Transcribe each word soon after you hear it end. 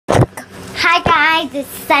guys, it's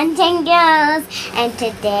Sunshine Girls, and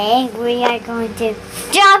today we are going to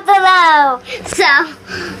drop below. So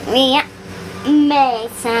we made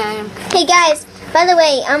some. Hey guys, by the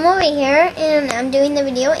way, I'm over here and I'm doing the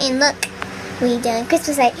video, and look, we done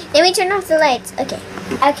Christmas light. Then we turn off the lights. Okay.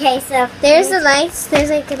 Okay, so there's the lights. There's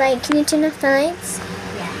like a light. Can you turn off the lights?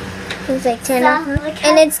 Yeah. It's like turn off,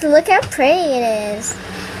 and it's look how pretty it is.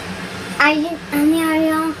 Are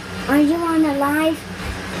you on a live?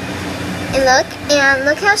 And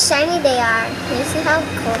look how shiny they are. Can you see how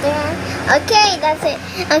cool they are? Okay, that's it.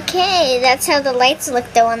 Okay, that's how the lights look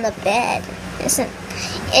though on the bed. Listen,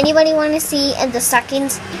 anybody want to see the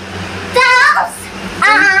stockings?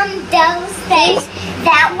 Those things.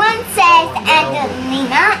 That one says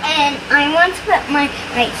Angelina, and I want to put mine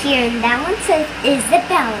right here, and that one says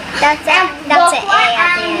Isabella. That's it. That's it.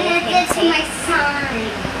 Angelina did to my sign.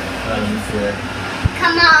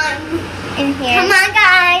 Come on. In here. Come on,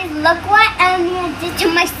 guys. Look what Angelina did to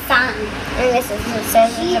my sign. And this is what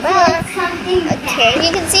says Isabella. Okay,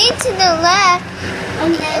 you can see to the left.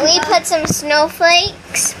 And then We put some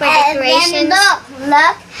snowflakes for and decorations. then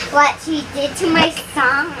look what she did to my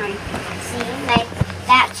sign. See, like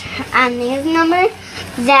that's Angelina's number.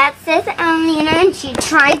 That says Angelina, and she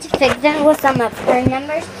tried to fix it with some of her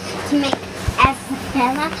numbers to make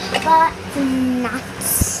Isabella, but not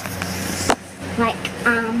like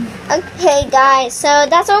Okay, guys. So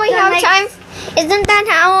that's all we have time. Isn't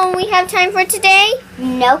that all we have time for today?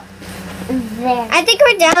 Nope. There. I think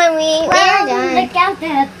we're done. We are done. Look out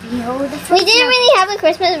the beautiful. We didn't really have a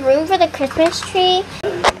Christmas room for the Christmas tree.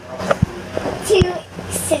 To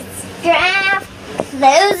subscribe,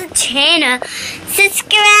 close the channel,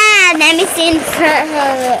 subscribe. Let me see in front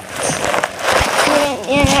of it.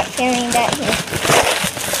 You're not feeling that here.